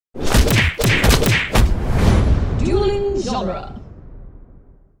genre.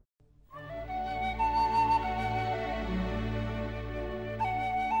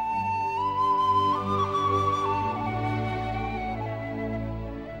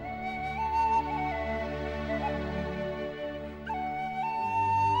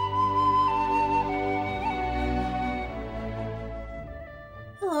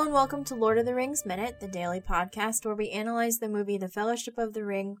 Hello and welcome to Lord of the Rings Minute, the daily podcast where we analyze the movie The Fellowship of the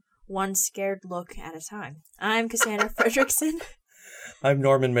Ring one scared look at a time. I'm Cassandra Fredrickson. I'm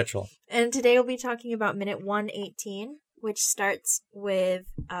Norman Mitchell. And today we'll be talking about minute 118, which starts with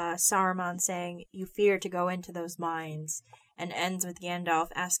Saruman saying, "You fear to go into those mines," and ends with Gandalf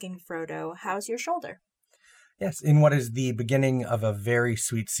asking Frodo, "How's your shoulder?" Yes, in what is the beginning of a very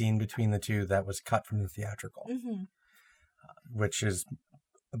sweet scene between the two that was cut from the theatrical, which is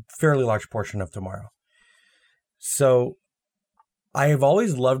a fairly large portion of tomorrow. So I have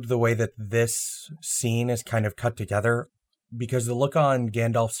always loved the way that this scene is kind of cut together, because the look on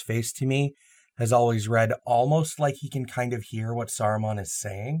Gandalf's face to me has always read almost like he can kind of hear what Saruman is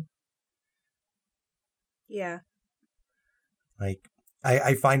saying. Yeah. Like,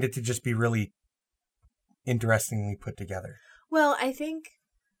 I find it to just be really interestingly put together. Well, I think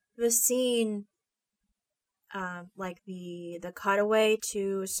the scene, like the cutaway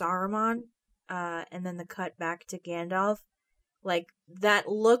to Saruman, and then the cut back to Gandalf, like that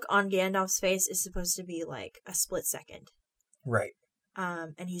look on Gandalf's face is supposed to be like a split second. Right.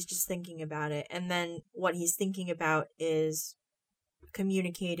 And he's just thinking about it, and then what he's thinking about is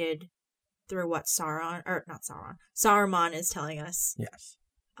communicated through what Saruman is telling us. Yes.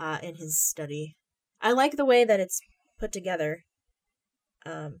 In his study. I like the way that it's put together.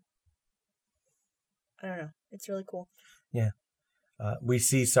 I don't know. It's really cool. Yeah. We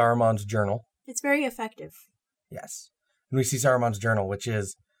see Saruman's journal. It's very effective. Yes. And we see Saruman's journal, which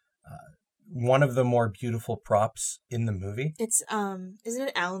is one of the more beautiful props in the movie. It's, isn't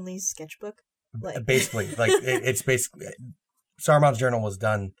it Alan Lee's sketchbook? Basically, it's basically, Saruman's journal was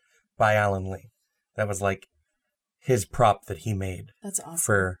done by Alan Lee. That was like his prop that he made. That's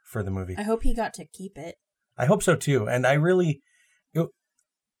awesome. For the movie. I hope he got to keep it. I hope so too. And I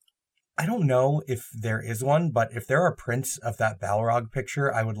don't know if there is one, but if there are prints of that Balrog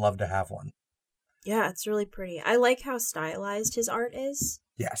picture, I would love to have one. Yeah, it's really pretty. I like how stylized his art is.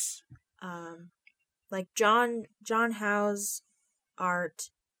 Yes. Like John Howe's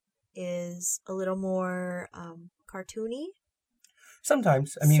art is a little more cartoony.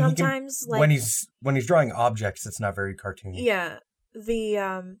 Sometimes. I mean, sometimes when he's drawing objects, it's not very cartoony. Yeah. The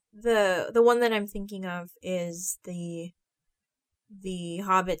one that I'm thinking of is the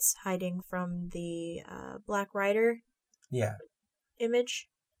hobbits hiding from the Black Rider. Yeah. Image.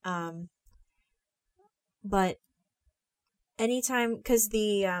 But anytime, because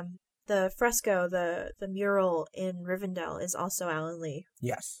the fresco, the mural in Rivendell is also Alan Lee.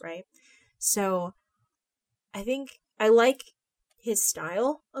 Yes. Right? So I think I like his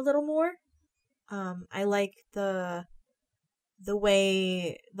style a little more. I like the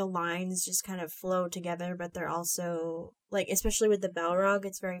way the lines just kind of flow together, but they're also, like, especially with the Balrog,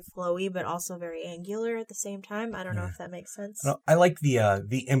 it's very flowy, but also very angular at the same time. I don't know if that makes sense. No, I like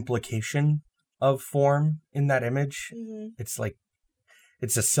the implication of form in that image. Mm-hmm. It's like,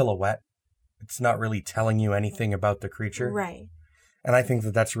 it's a silhouette. It's not really telling you anything about the creature. Right. And I think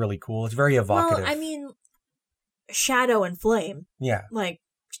that that's really cool. It's very evocative. Well, I mean, shadow and flame. Yeah. Like,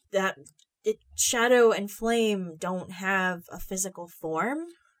 that... shadow and flame don't have a physical form.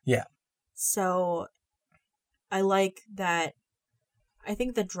 Yeah. So I like that. I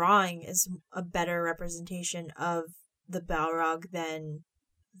think the drawing is a better representation of the Balrog than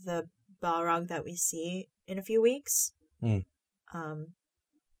the Balrog that we see in a few weeks. Mm.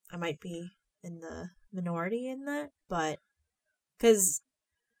 I might be in the minority in that, but because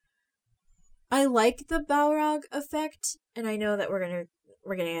I like the Balrog effect, and I know that we're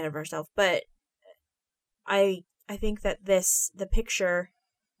getting ahead of ourselves, but I think that this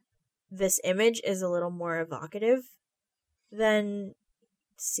image is a little more evocative than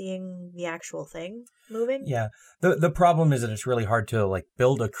seeing the actual thing moving. Yeah. The problem is that it's really hard to like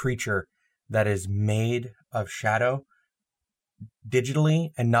build a creature that is made of shadow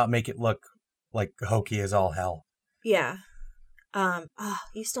digitally and not make it look like hokey as all hell. Yeah.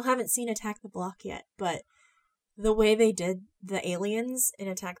 You still haven't seen Attack the Block yet, but the way they did the aliens in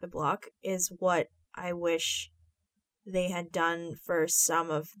Attack the Block is what I wish they had done for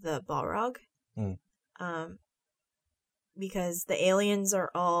some of the Balrog. Mm. Because the aliens are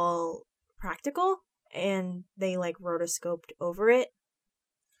all practical and they like rotoscoped over it.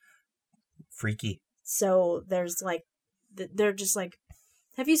 Freaky. So there's like, they're just like,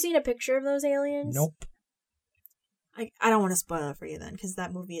 have you seen a picture of those aliens? Nope. I don't want to spoil it for you then, because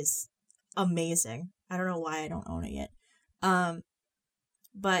that movie is amazing. I don't know why I don't own it yet.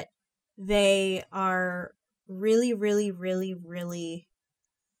 But they are really, really, really, really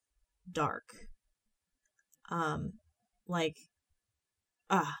dark.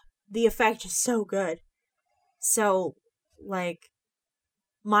 The effect is so good. So, like,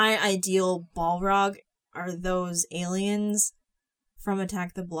 my ideal Balrog are those aliens from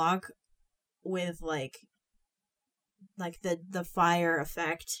Attack the Block with, like the fire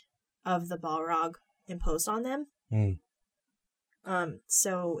effect of the Balrog imposed on them.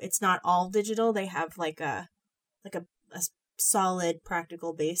 So it's not all digital. They have like a solid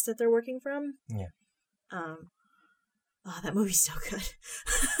practical base that they're working from. Yeah. That movie's so good.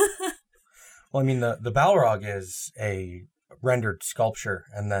 Well, I mean, the Balrog is a rendered sculpture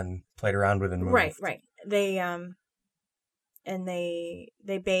and then played around with and moved. Right. They and they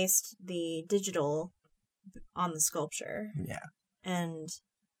based the digital on the sculpture. Yeah.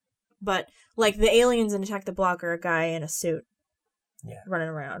 But like the aliens in Attack the Block are a guy in a suit. Yeah. Running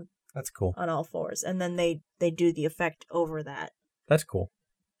around. That's cool. On all fours. And then they do the effect over that. That's cool.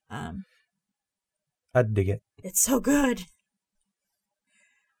 I'd dig it. It's so good.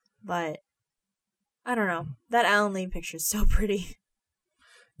 But I don't know. That Alan Lee picture is so pretty.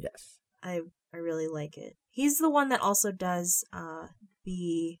 Yes. I really like it. He's the one that also does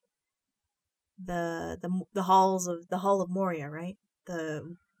the Hall of Moria, right?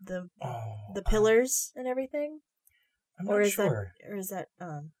 The pillars and everything. I'm not sure. Is that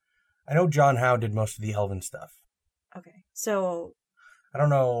I know John Howe did most of the Elven stuff. Okay. So I don't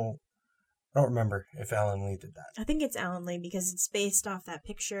know. I don't remember if Alan Lee did that. I think it's Alan Lee because it's based off that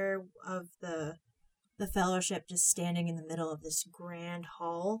picture of the Fellowship just standing in the middle of this grand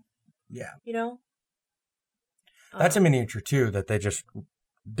hall. Yeah. You know? That's a miniature too that they just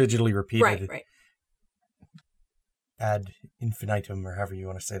digitally repeated. Right. Ad infinitum, or however you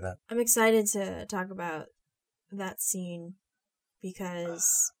want to say that. I'm excited to talk about that scene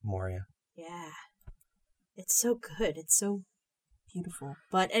because Moria. Yeah. It's so good. It's so beautiful.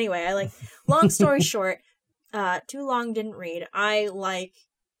 But anyway, I like long story short, too long didn't read. I like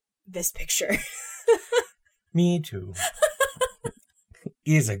this picture. Me too.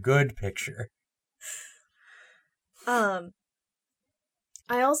 Is a good picture. I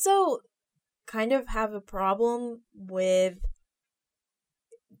also kind of have a problem with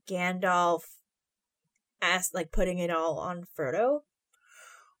Gandalf putting it all on Frodo.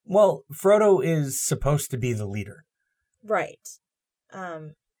 Well, Frodo is supposed to be the leader. Right.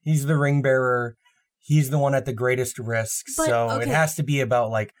 He's the ring bearer. He's the one at the greatest risk. It has to be about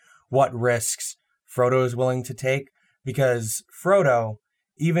like what risks Frodo is willing to take, because Frodo,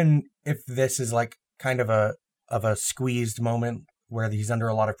 even if this is like kind of a squeezed moment where he's under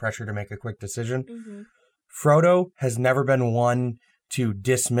a lot of pressure to make a quick decision, Frodo has never been one to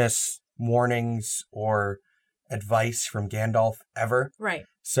dismiss warnings or advice from Gandalf ever. Right.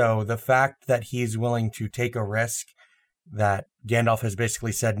 So the fact that he's willing to take a risk that Gandalf has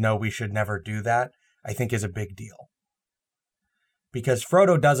basically said, no, we should never do that, I think is a big deal. Because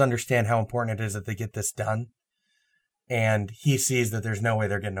Frodo does understand how important it is that they get this done. And he sees that there's no way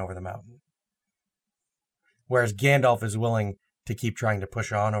they're getting over the mountain. Whereas Gandalf is willing to keep trying to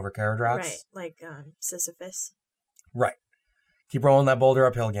push on over Caradhras. Right, like Sisyphus. Right. Keep rolling that boulder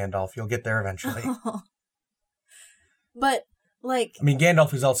uphill, Gandalf. You'll get there eventually. But, like... I mean,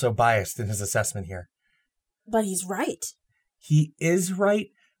 Gandalf is also biased in his assessment here. But he's right. He is right,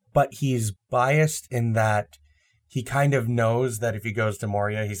 but he's biased in that he kind of knows that if he goes to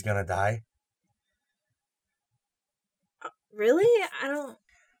Moria, he's going to die. Really? I don't...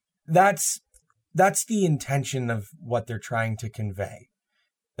 That's the intention of what they're trying to convey,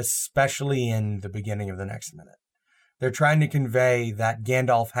 especially in the beginning of the next minute. They're trying to convey that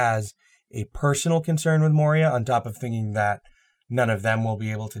Gandalf has a personal concern with Moria on top of thinking that none of them will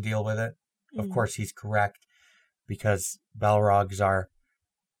be able to deal with it. Of course, he's correct, because Balrogs are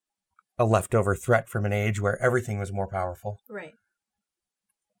a leftover threat from an age where everything was more powerful. Right.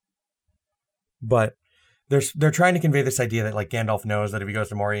 But they're trying to convey this idea that like Gandalf knows that if he goes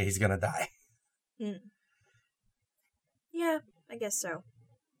to Moria, he's going to die. Yeah, I guess so.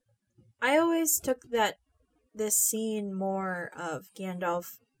 I always took this scene more of Gandalf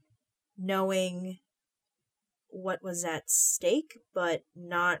knowing what was at stake, but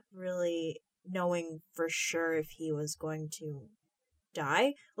not really knowing for sure if he was going to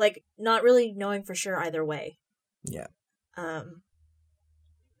die. Like, not really knowing for sure either way. Yeah.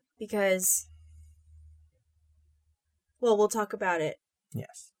 Because, well, we'll talk about it.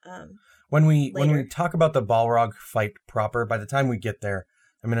 Yes. When we talk about the Balrog fight proper, by the time we get there,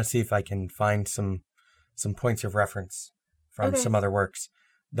 I'm going to see if I can find some some points of reference from Okay. some other works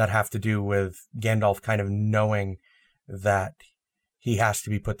that have to do with Gandalf kind of knowing that he has to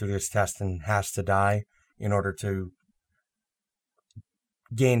be put through this test and has to die in order to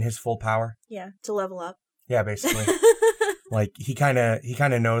gain his full power. Yeah, to level up. Yeah, basically. Like he kind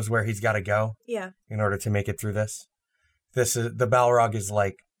of knows where he's got to go Yeah. in order to make it through this. This is the Balrog is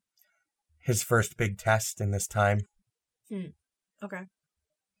like his first big test in this time. Okay.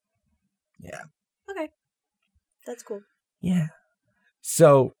 Yeah. Okay. That's cool. Yeah.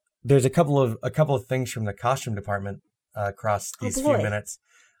 So there's a couple of things from the costume department across these few minutes.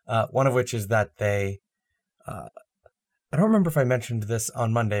 One of which is that they, I don't remember if I mentioned this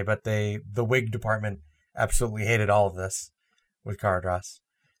on Monday, but the wig department absolutely hated all of this with Caradhras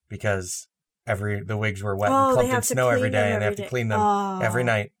because the wigs were wet and clumped in snow every day, and they have to clean them every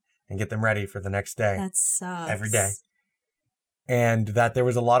night and get them ready for the next day. That sucks. Every day. And that there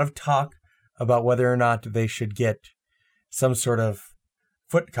was a lot of talk about whether or not they should get some sort of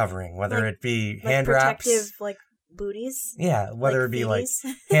foot covering, whether it be hand wraps. Protective, like, booties? Yeah, whether it be like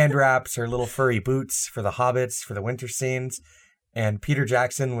hand wraps or little furry boots for the hobbits, for the winter scenes. And Peter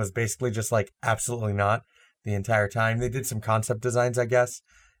Jackson was basically just like, absolutely not the entire time. They did some concept designs, I guess.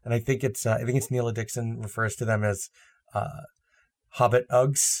 And I think it's Neela Dixon refers to them as Hobbit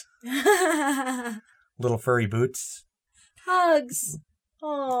Uggs. Little furry boots. Hugs.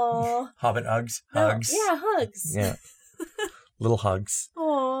 Aww. Hobbit Uggs. No, Hugs. yeah, hugs. Yeah. Little hugs.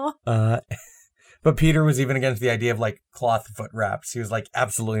 Aww. But Peter was even against the idea of like cloth foot wraps. He was like,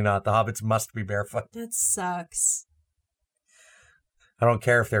 absolutely not. The hobbits must be barefoot. That sucks. I don't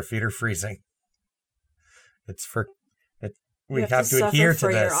care if their feet are freezing. We have to suffer adhere to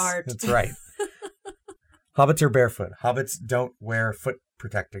for this. your art. That's right. Hobbits are barefoot. Hobbits don't wear foot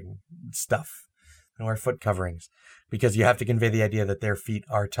protecting stuff. They don't wear foot coverings because you have to convey the idea that their feet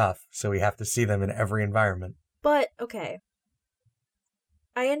are tough. So we have to see them in every environment. But, okay.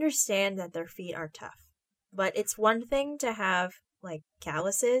 I understand that their feet are tough. But it's one thing to have, like,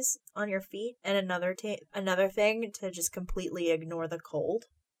 calluses on your feet and another thing to just completely ignore the cold.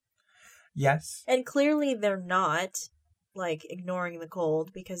 Yes. And clearly they're not, like, ignoring the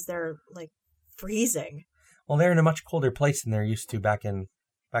cold because they're, like, freezing. Well, they're in a much colder place than they're used to back in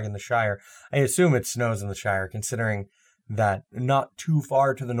the Shire. I assume it snows in the Shire, considering that not too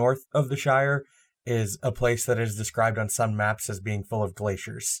far to the north of the Shire is a place that is described on some maps as being full of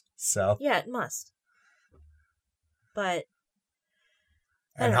glaciers. So Yeah, it must. But...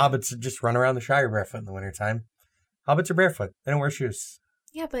 And hobbits just run around the Shire barefoot in the wintertime. Hobbits are barefoot. They don't wear shoes.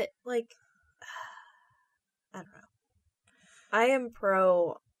 Yeah, but, like... I don't know. I am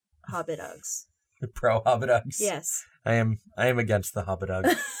pro Hobbit Uggs. Pro Hobbit Uggs? Yes. I am against the Hobbit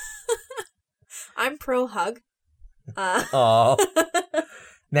Ugg. I'm pro hug. Aw.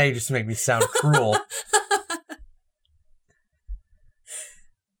 Now you just make me sound cruel.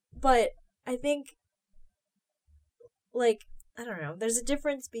 But I think, like, I don't know. There's a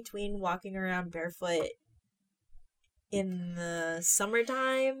difference between walking around barefoot in the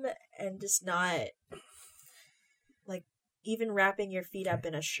summertime and just not, like, even wrapping your feet up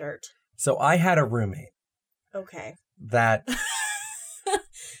in a shirt. So I had a roommate. Okay. That...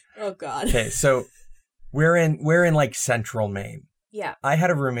 Oh, God. Okay, so we're in like central Maine. Yeah. I had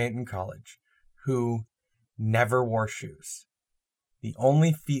a roommate in college who never wore shoes. The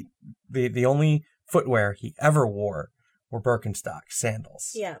only footwear he ever wore were Birkenstock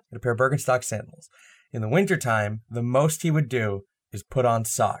sandals. Yeah. A pair of Birkenstock sandals. In the wintertime, the most he would do is put on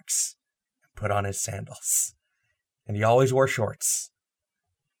socks and put on his sandals. And he always wore shorts.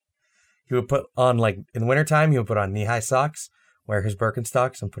 He would put on, like, in the wintertime, he would put on knee-high socks, wear his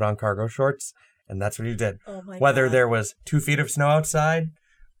Birkenstocks, and put on cargo shorts. And that's what he did. Oh my Whether God. there was 2 feet of snow outside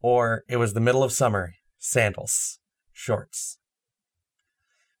or it was the middle of summer, sandals, shorts.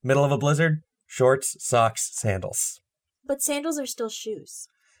 Middle of a blizzard, shorts, socks, sandals. But sandals are still shoes.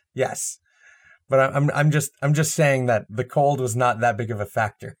 Yes. But I'm just saying that the cold was not that big of a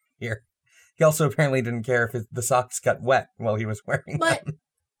factor here. He also apparently didn't care if the socks got wet while he was wearing them.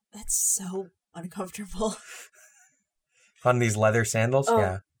 That's so uncomfortable. On these leather sandals? Oh,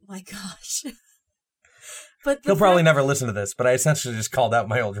 yeah. My gosh. But He'll probably never listen to this, but I essentially just called out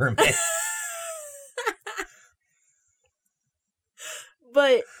my old roommate.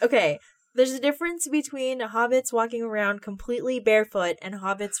 But, okay, there's a difference between hobbits walking around completely barefoot and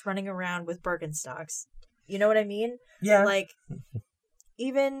hobbits running around with Birkenstocks. You know what I mean? Yeah. Like,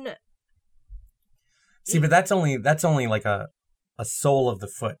 even... See, but that's only like a sole of the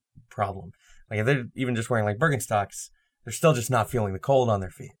foot problem. Like, if they're even just wearing, like, Birkenstocks, they're still just not feeling the cold on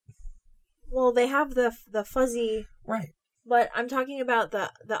their feet. Well, they have the fuzzy... Right. But I'm talking about the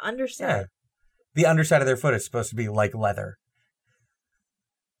underside. Yeah. the underside of their foot is supposed to be like leather.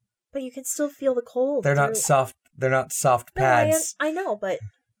 But you can still feel the cold. They're not soft. They're not soft pads. No, I know, but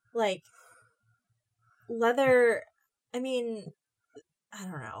like leather. I mean, I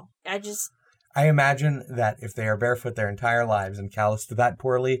don't know. I imagine that if they are barefoot their entire lives and calloused that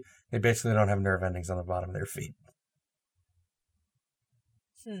poorly, they basically don't have nerve endings on the bottom of their feet.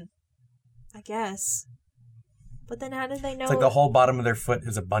 I guess. But then how do they know? It's like the whole bottom of their foot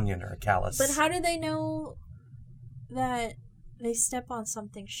is a bunion or a callus. But how do they know that they step on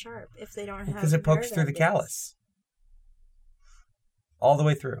something sharp if they don't have? Because it pokes through the callus. All the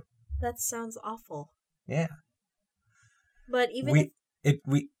way through. That sounds awful. Yeah. But even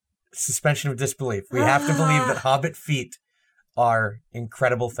suspension of disbelief. We have to believe that hobbit feet are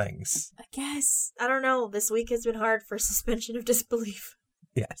incredible things. I guess. I don't know. This week has been hard for suspension of disbelief.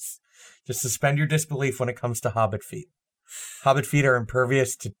 Yes. Just suspend your disbelief when it comes to hobbit feet. Hobbit feet are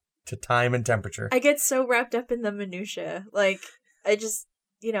impervious to time and temperature. I get so wrapped up in the minutia. Like, I just,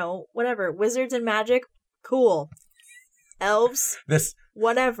 whatever. Wizards and magic, cool. Elves,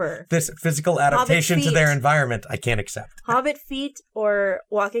 whatever. This physical adaptation to their environment, I can't accept. Hobbit feet or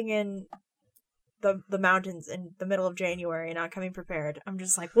walking in the mountains in the middle of January and not coming prepared. I'm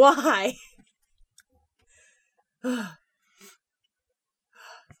just like, why? I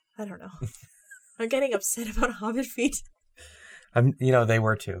don't know. I'm getting upset about hobbit feet. They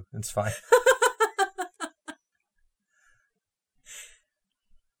were too. It's fine.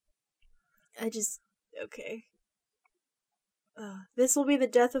 Okay. This will be the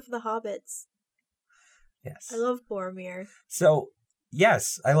death of the hobbits. Yes. I love Boromir. So,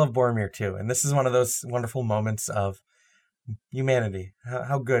 yes, I love Boromir too. And this is one of those wonderful moments of humanity.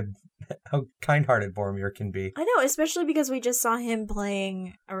 How kind-hearted Boromir can be. I know, especially because we just saw him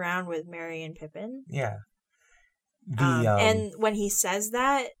playing around with Merry and Pippin. Yeah. And when he says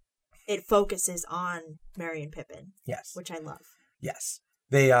that, it focuses on Merry and Pippin. Yes. Which I love. Yes.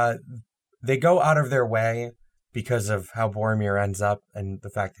 They go out of their way because of how Boromir ends up and the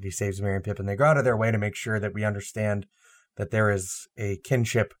fact that he saves Merry and Pippin. They go out of their way to make sure that we understand that there is a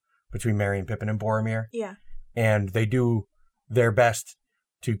kinship between Merry and Pippin and Boromir. Yeah. And they do their best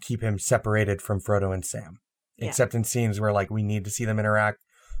to keep him separated from Frodo and Sam. Yeah. Except in scenes where, we need to see them interact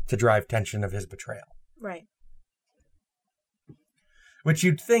to drive tension of his betrayal. Right. Which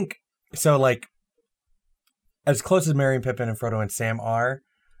you'd think, as close as Merry and Pippin and Frodo and Sam are,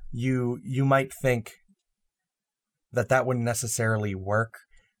 you might think that wouldn't necessarily work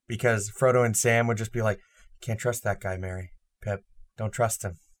because Frodo and Sam would just be like, can't trust that guy, Merry. Pip, don't trust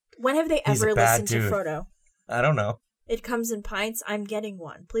him. When have they ever listened to Frodo? I don't know. It comes in pints. I'm getting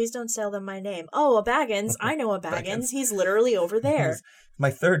one. Please don't sell them my name. Oh, a Baggins. I know a Baggins. He's literally over there. He's my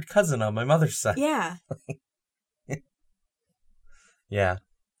third cousin on my mother's side. Yeah. Yeah.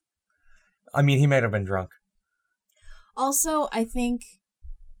 I mean, he might have been drunk. Also, I think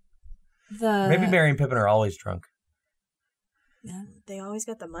maybe Merry and Pippin are always drunk. Yeah, they always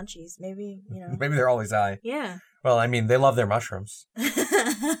got the munchies. Maybe, Maybe they're always high. Yeah. Well, I mean, they love their mushrooms.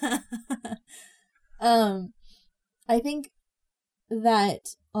 I think that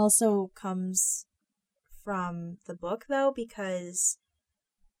also comes from the book, though, because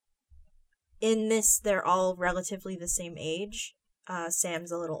in this, they're all relatively the same age.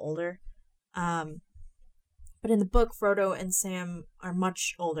 Sam's a little older. But in the book, Frodo and Sam are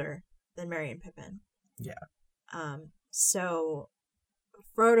much older than Merry and Pippin. Yeah. So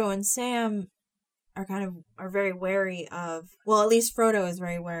Frodo and Sam are very wary of, well, at least Frodo is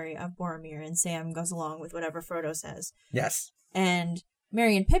very wary of Boromir, and Sam goes along with whatever Frodo says. Yes. And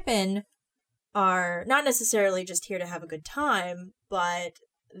Merry and Pippin are not necessarily just here to have a good time, but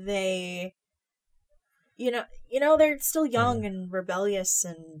they, they're still young and rebellious,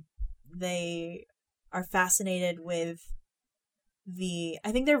 and they are fascinated with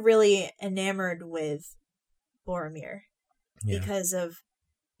I think they're really enamored with Boromir because of,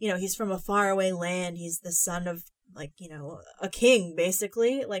 he's from a faraway land. He's the son of, a king,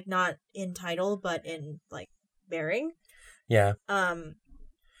 basically, not in title, but in, bearing. Yeah.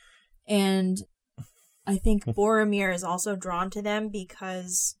 And I think Boromir is also drawn to them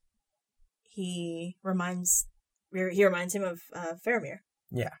because he reminds him of Faramir.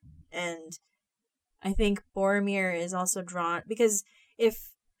 Yeah. And I think Boromir is also drawn because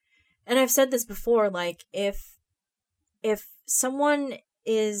and I've said this before, if someone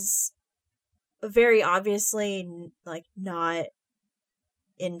is very obviously not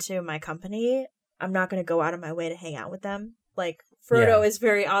into my company, I'm not going to go out of my way to hang out with them. Frodo is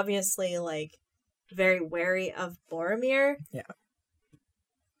very obviously very wary of Boromir. Yeah.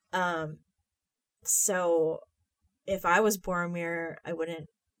 So if I was Boromir, I wouldn't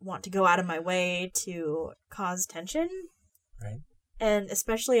want to go out of my way to cause tension. Right. And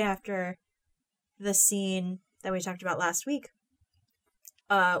especially after the scene that we talked about last week,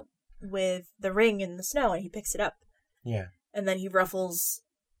 with the ring in the snow, and he picks it up. Yeah. And then he ruffles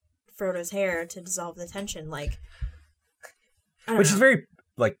Frodo's hair to dissolve the tension, like... Which is very,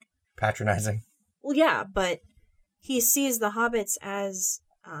 like, patronizing. Well, yeah, but he sees the hobbits as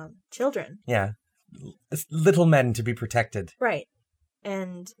children. Yeah. Little men to be protected. Right.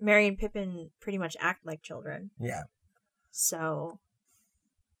 And Merry and Pippin pretty much act like children. Yeah. So,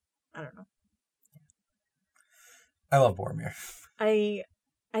 I don't know. I love Boromir. I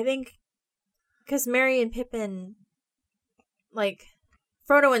think, because Merry and Pippin, like,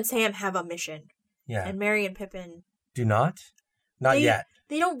 Frodo and Sam have a mission. Yeah. And Merry and Pippin... Do not? Not yet.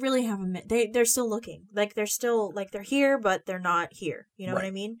 They don't really have a mission. They're still looking. Like, they're still, like, they're here, but they're not here. You know what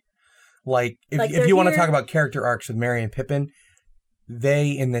I mean? Like, if you want to talk about character arcs with Merry and Pippin,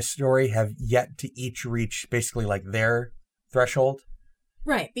 they, in this story, have yet to each reach, basically, like, their threshold.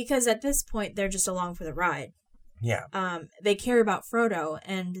 Right, because at this point, they're just along for the ride. Yeah. They care about Frodo,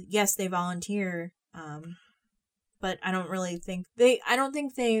 and yes, they volunteer, but I don't really think I don't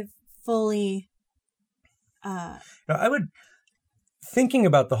think they've fully... Thinking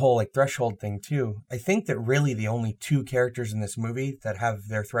about the whole, like, threshold thing, too, I think that really the only two characters in this movie that have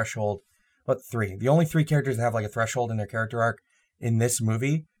their threshold... three. The only three characters that have, like, a threshold in their character arc in this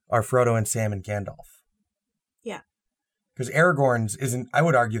movie are Frodo and Sam and Gandalf. Yeah. Because Aragorn's isn't... I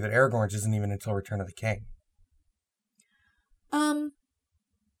would argue that Aragorn's isn't even until Return of the King. I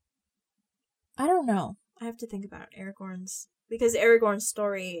don't know. I have to think about Aragorn's... Because Aragorn's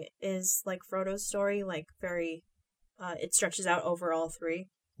story is, like, Frodo's story, like, very... it stretches out over all three.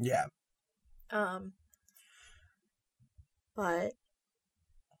 Yeah. But...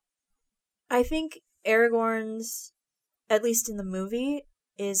 I think Aragorn's, at least in the movie,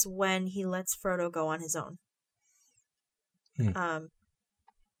 is when he lets Frodo go on his own.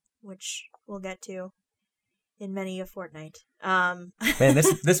 Which we'll get to in many a fortnight. Man,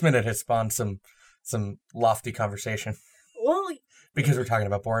 this minute has spawned some lofty conversation. Well, because we're talking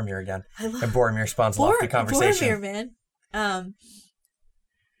about Boromir again, and Boromir spawns lofty conversation. Boromir, man.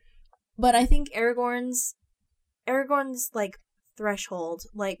 But I think Aragorn's like threshold,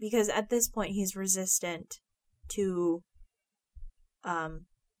 like, because at this point he's resistant to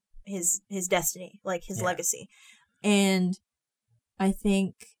his destiny, like his legacy, and I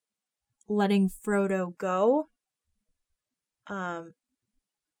think letting Frodo go,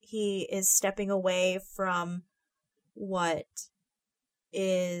 he is stepping away from what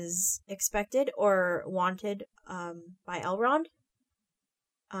is expected or wanted by Elrond,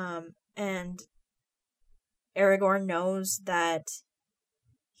 and Aragorn knows that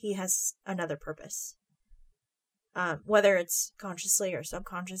he has another purpose, whether it's consciously or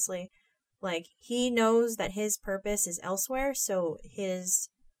subconsciously. Like, he knows that his purpose is elsewhere, so his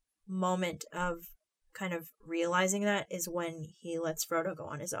moment of kind of realizing that is when he lets Frodo go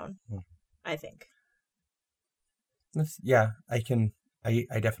on his own, I think. Yeah, I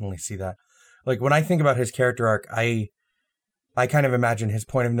definitely see that. Like, when I think about his character arc, I kind of imagine his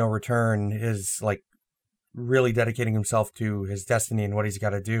point of no return is, like, really dedicating himself to his destiny and what he's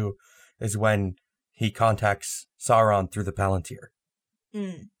got to do is when he contacts Sauron through the Palantir.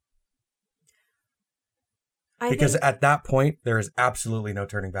 Because at that point, there is absolutely no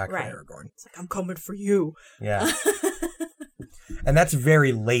turning back for Aragorn. It's like, I'm coming for you. Yeah. And that's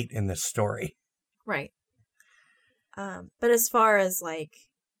very late in this story. Right. But as far as, like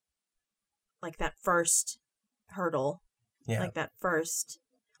that first hurdle, like that first...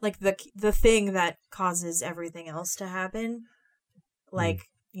 like the thing that causes everything else to happen, like,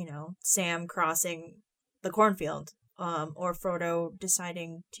 you know, Sam crossing the cornfield, or Frodo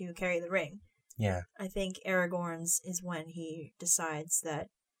deciding to carry the ring. Yeah. I think Aragorn's is when he decides that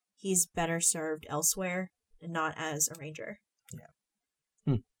he's better served elsewhere and not as a ranger. Yeah.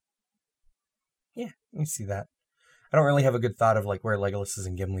 Yeah, I see that. I don't really have a good thought of, like, where Legolas's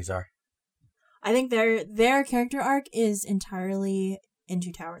and Gimli's are. I think their character arc is entirely in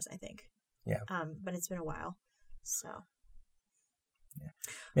Two Towers, I think. Yeah. But it's been a while, so. Yeah.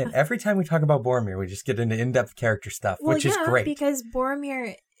 Man, every time we talk about Boromir, we just get into in-depth character stuff, which is great. Because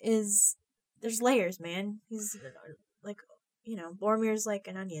Boromir is... there's layers, man. He's, like, you know, Boromir's like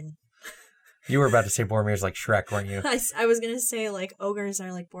an onion. You were about to say Boromir's like Shrek, weren't you? I was going to say, like, ogres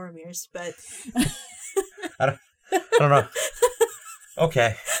are like Boromirs, but... I don't know.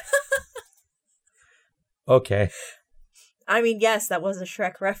 Okay. Okay. I mean, yes, that was a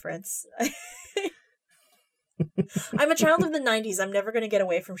Shrek reference. I'm a child of the 90s. I'm never going to get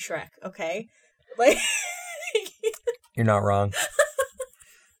away from Shrek, okay? Like, you're not wrong.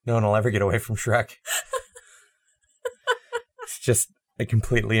 No one will ever get away from Shrek. It's just a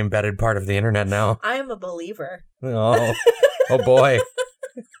completely embedded part of the internet now. I am a believer. Oh boy.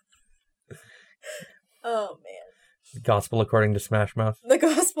 Oh, man. The Gospel according to Smash Mouth. The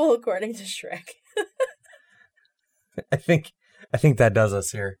Gospel according to Shrek. I think that does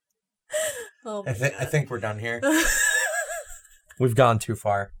us here. Oh, I think we're done here. We've gone too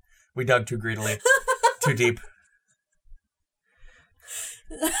far. We dug too greedily. Too deep.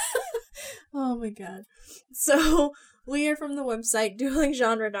 Oh my god. So we are from the website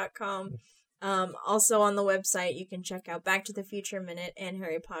duelinggenre.com. Also on the website you can check out Back to the Future Minute and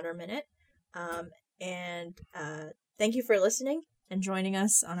Harry Potter Minute. And thank you for listening and joining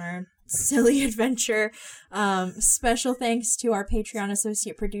us on our silly adventure. Special thanks to our Patreon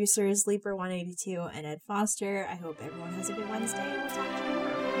associate producers, Leaper182 and Ed Foster. I hope everyone has a good Wednesday, and we'll talk to you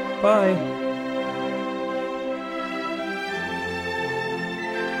tomorrow. Bye.